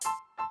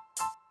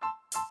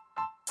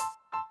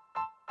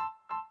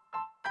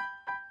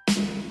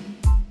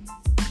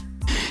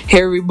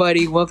Hey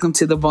everybody, welcome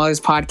to the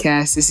Ballers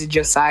Podcast. This is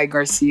Josiah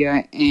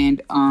Garcia,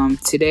 and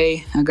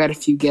today I got a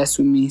few guests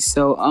with me.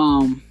 So,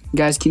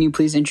 guys, can you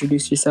please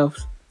introduce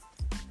yourselves?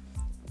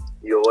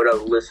 Yo, what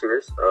up,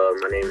 listeners?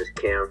 My name is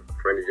Cam, a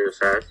friend of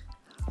Josiah's.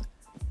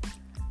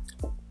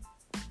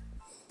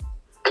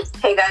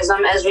 Hey guys,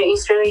 I'm Ezra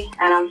Easterly,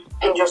 and I'm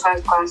in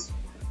Josiah's class.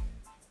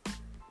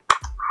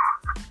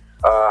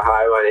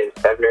 Hi, my name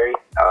is February,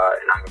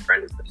 and I'm a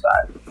friend of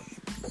Josiah.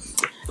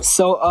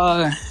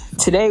 So,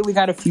 today we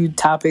got a few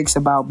topics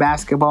about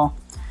basketball.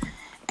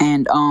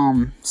 And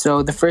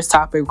so the first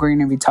topic we're going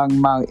to be talking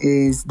about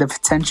is the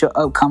potential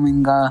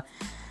upcoming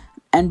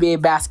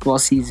NBA basketball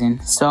season.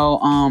 So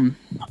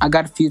I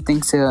got a few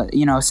things to,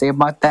 say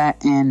about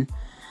that. And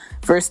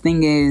first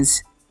thing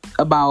is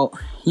about,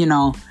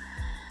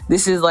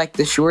 this is like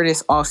the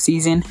shortest off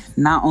season,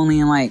 not only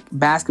in like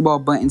basketball,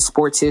 but in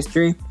sports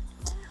history.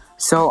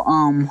 So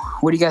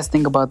what do you guys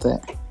think about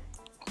that?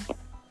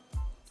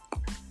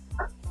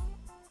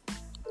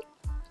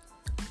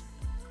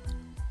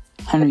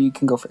 Henry, you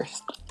can go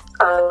first.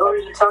 Who are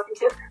you talking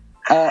to?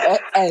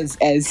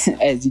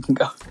 Ez, you can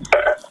go.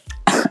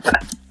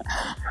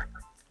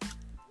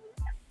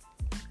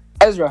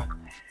 Ezra.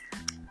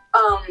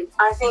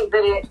 I think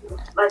that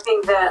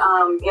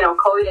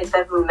COVID has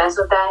definitely messed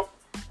with that.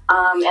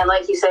 And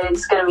like you said,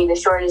 it's going to be the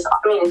shortest.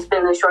 It's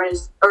been the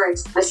shortest, or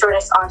it's the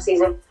shortest off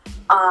season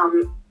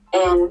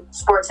in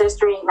sports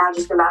history, not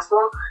just in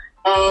basketball.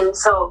 And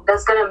so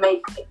that's going to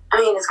make,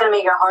 it's going to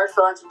make it hard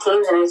for lots of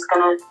teams, and it's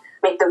going to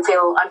make them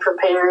feel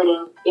unprepared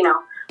and,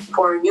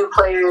 for new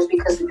players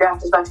because the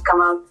draft is about to come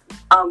up.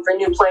 For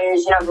new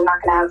players, they're not going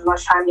to have as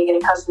much time to get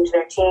accustomed to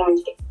their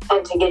team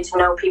and to get to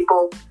know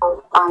people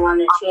on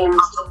their teams.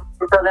 So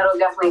that'll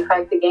definitely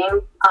affect the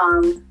game.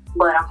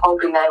 But I'm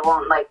hoping that it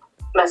won't,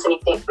 mess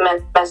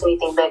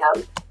anything big up.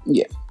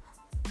 Yeah.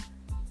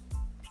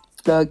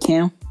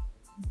 Cam?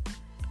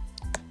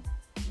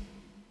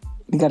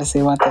 You got to say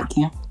about that,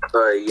 Cam?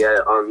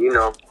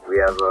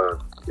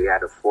 We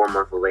had a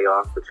 4-month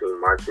layoff between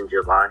March and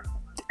July,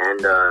 and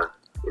the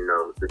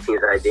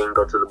teams that didn't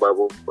go to the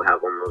bubble will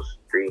have almost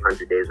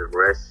 300 days of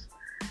rest.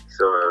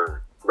 So,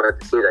 but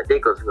the teams that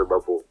did go to the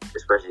bubble,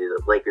 especially the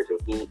Lakers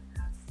and Heat,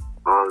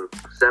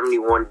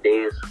 71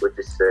 days, which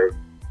is said,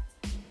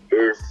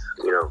 is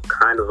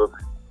kind of a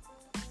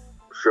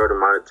short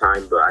amount of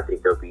time, but I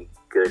think they'll be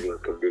good in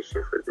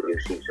condition for the new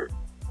season.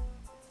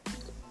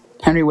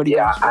 Henry, what do you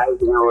guys think? I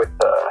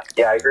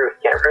agree with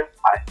Cameron.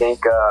 I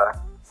think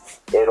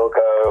it'll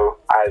go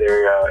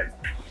either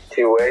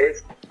two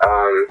ways.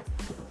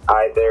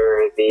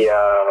 Either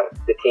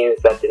the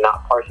teams that did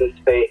not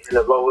participate in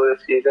the bubble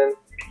this season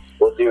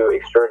will do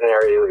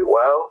extraordinarily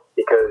well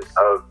because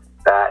of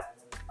that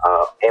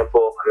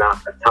ample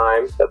amount of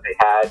time that they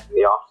had in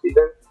the off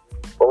season,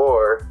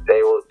 or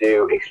they will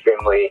do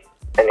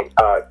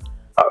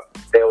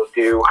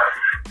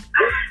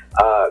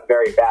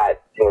very bad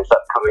in this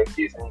upcoming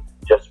season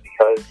just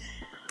because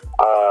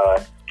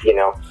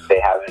they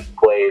haven't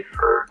played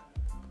for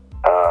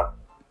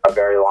a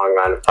very long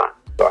amount of time.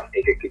 So I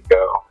think it could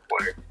go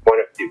one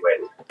of two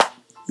ways.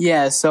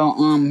 Yeah, so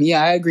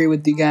I agree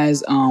with you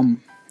guys.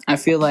 I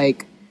feel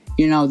like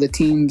the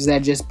teams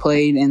that just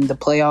played in the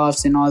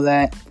playoffs and all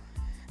that,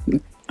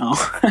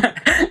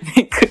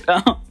 they could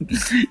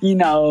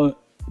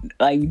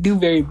do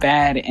very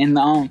bad, and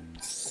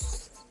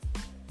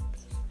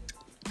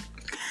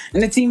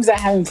the teams that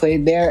haven't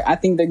played there, I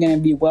think they're gonna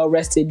be well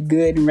rested,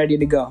 good, and ready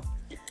to go.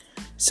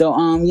 So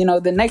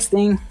the next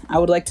thing I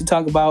would like to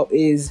talk about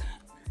is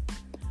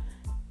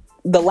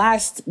the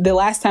last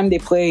time they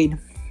played,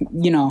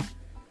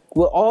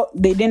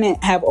 they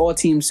didn't have all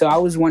teams. So I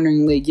was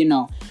wondering,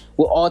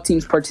 will all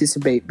teams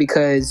participate?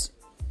 Because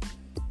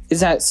is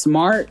that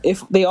smart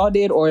if they all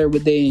did, or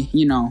would they,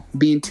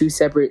 be in two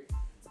separate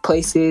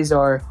places?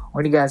 Or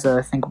what do you guys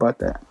think about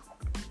that?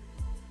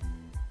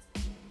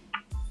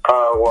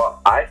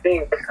 Well, I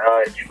think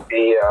it should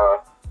be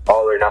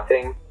all or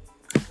nothing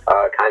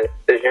kind of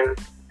decision.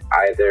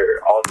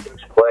 Either all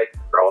teams play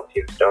or all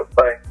teams don't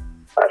play.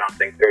 I don't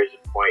think there's a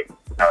point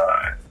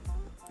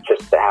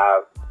just to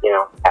have,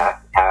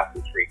 half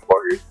and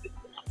 3/4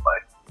 teams play.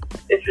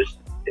 It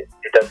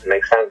doesn't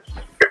make sense.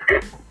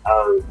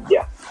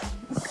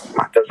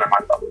 Those are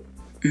my thoughts.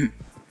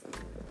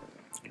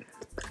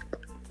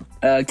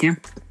 Kim?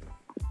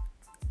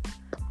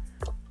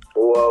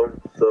 Well,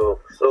 so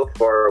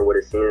far what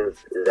it seems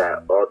is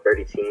that all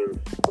 30 teams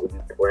will be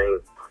playing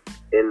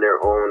in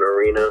their own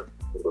arena,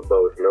 but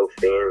with no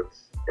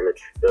fans, and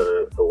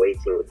the away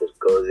team would just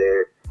go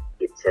there,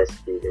 get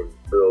tested, and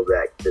go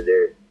back to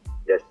their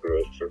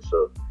destination.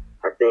 So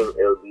I think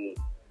it'll be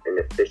an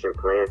efficient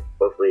plan.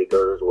 Hopefully it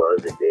goes as well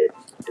as it did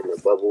in the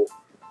bubble.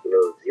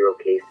 0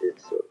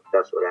 cases. So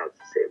that's what I have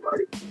to say about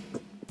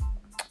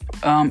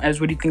it.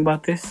 Ez, what do you think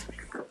about this?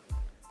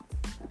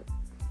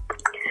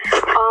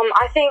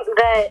 I think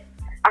that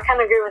I kind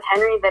of agree with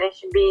Henry that it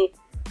should be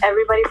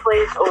everybody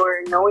plays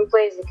or no one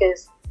plays,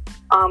 because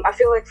I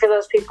feel like for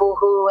those people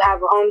who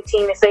have a home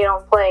team, if they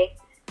don't play,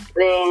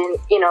 then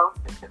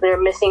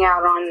they're missing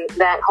out on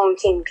that home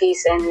team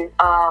piece, and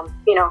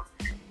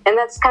and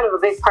that's kind of a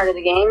big part of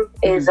the game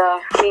is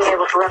being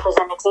able to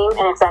represent a team.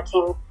 And if that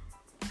team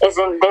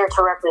isn't there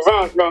to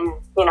represent, then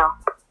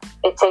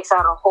it takes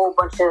out a whole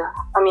bunch of.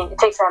 It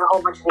takes out a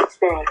whole bunch of the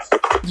experience.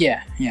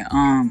 Yeah.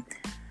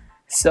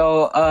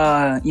 So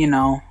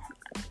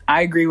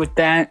I agree with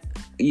that.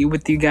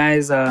 With you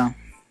guys,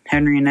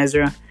 Henry and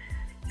Ezra.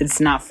 It's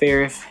not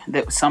fair if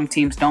some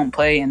teams don't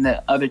play and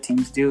the other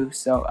teams do.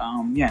 So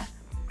yeah.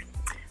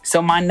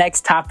 So my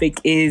next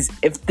topic is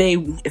if they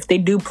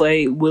do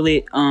play, will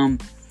it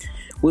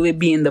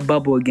be in the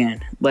bubble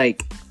again?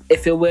 Like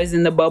if it was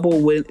in the bubble,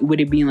 would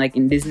it be like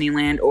in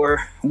Disneyland,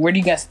 or where do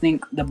you guys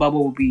think the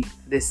bubble will be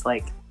this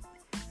like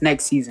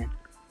next season?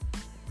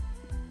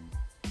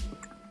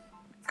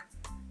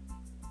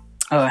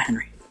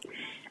 Henry.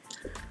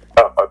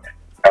 Oh, okay.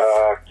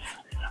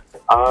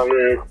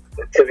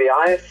 To be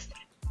honest,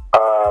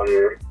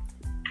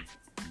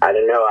 I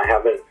don't know. I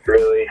haven't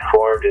really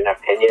formed an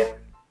opinion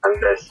on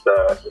this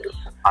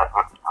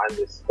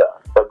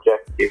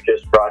subject you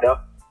just brought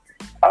up.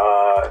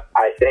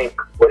 I think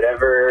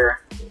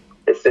whatever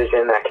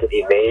decision that can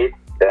be made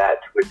that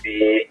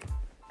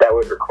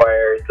would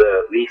require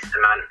the least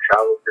amount of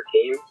travel for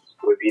teams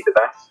would be the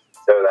best,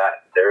 so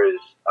that there is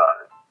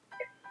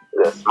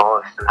the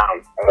smallest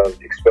amount of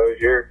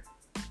exposure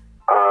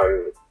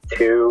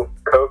to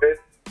COVID.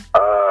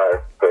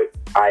 But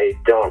I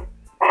don't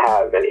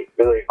have any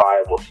really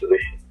viable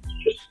solutions.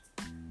 Just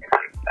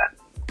kind of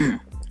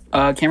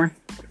that. Cameron?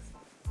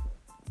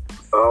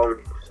 So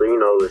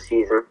the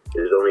season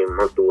is only a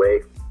month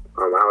away. I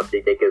don't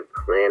think they can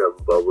plan a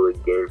bubble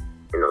again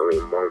in only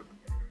a month.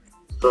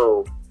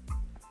 So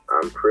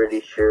I'm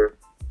pretty sure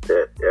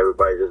that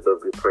everybody's just gonna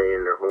be playing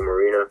in their home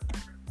arena.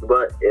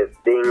 But if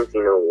things,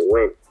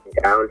 went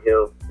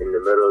downhill in the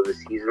middle of the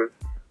season,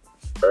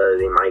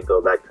 they might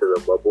go back to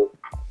the bubble.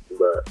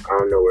 But I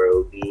don't know where it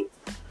will be.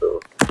 So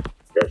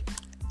that's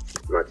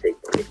my take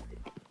on it.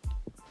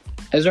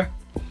 Ezra?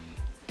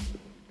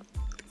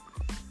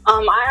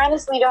 I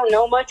honestly don't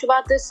know much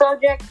about this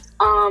subject,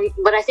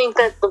 but I think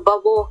that the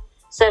bubble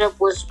setup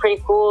was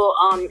pretty cool.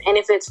 And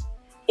if it's,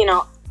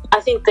 I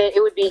think that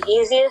it would be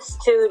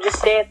easiest to just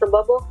stay at the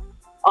bubble.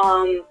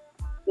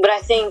 But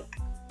I think,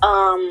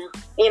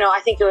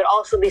 I think it would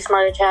also be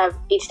smarter to have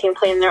each team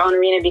play in their own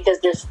arena because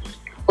there's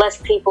less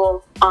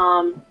people,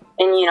 and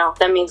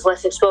that means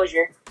less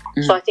exposure.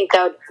 Mm-hmm. So I think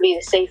that would be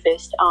the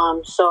safest.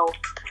 So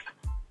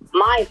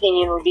my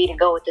opinion would be to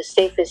go with the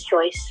safest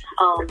choice.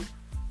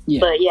 Yeah.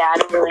 But yeah, I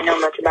don't really know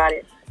much about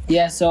it.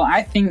 Yeah, so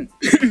I think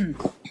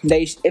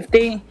if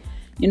they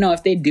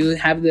do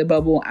have the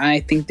bubble, I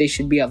think they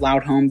should be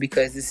allowed home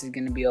because this is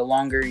going to be a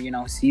longer,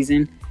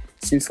 season.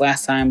 Since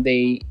last time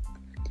they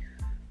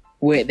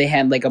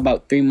had like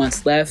about 3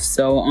 months left.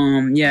 So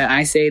yeah,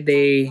 I say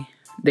they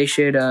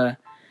should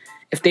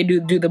if they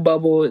do the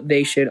bubble,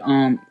 they should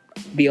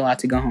be allowed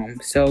to go home.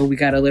 So we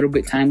got a little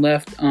bit time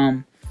left.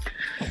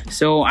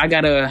 So I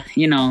gotta,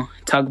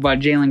 talk about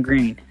Jalen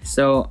Green.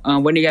 So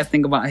what do you guys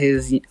think about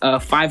his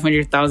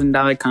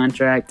 $500,000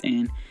 contract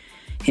and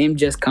him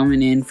just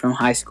coming in from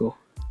high school?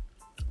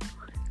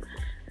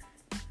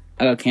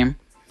 Cam?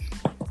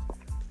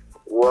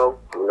 Well,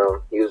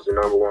 he was the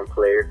number one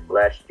player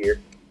last year.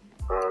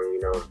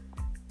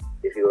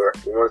 If he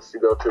wants to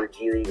go to the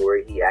G League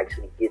where he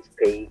actually gets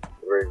paid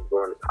versus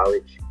going to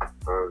college,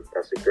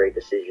 that's a great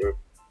decision.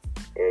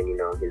 And he's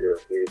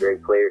a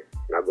great player,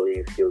 and I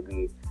believe he'll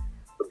be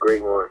a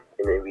great one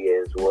in the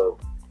NBA as well.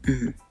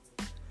 Mm-hmm.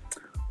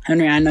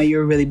 Henry, I know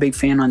you're a really big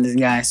fan on this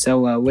guy,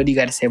 so what do you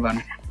got to say about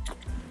him?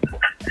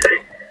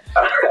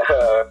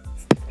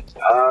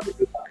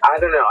 I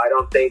don't know. I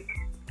don't think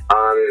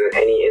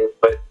any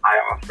input I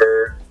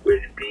offer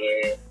would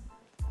be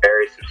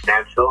very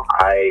substantial.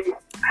 I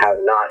have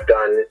not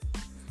done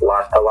a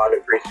lot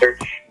of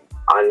research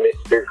on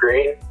Mr.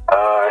 Green.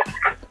 I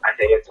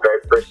think it's a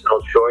very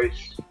personal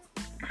choice.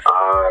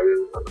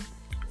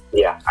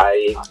 Yeah,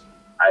 I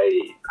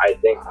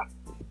think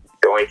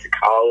going to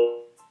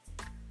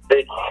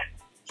college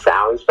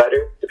sounds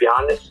better, to be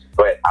honest,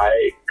 but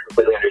I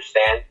completely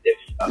understand if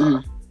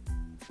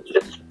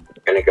just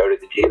going to go to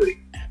the G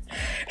League.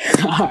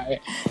 All right.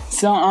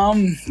 So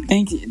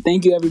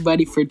thank you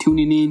everybody for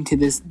tuning in to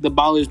the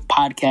Ballers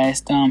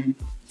podcast.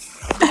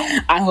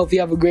 I hope you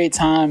have a great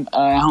time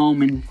at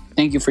home, and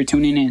thank you for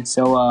tuning in.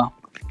 So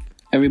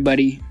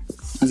everybody,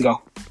 let's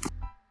go.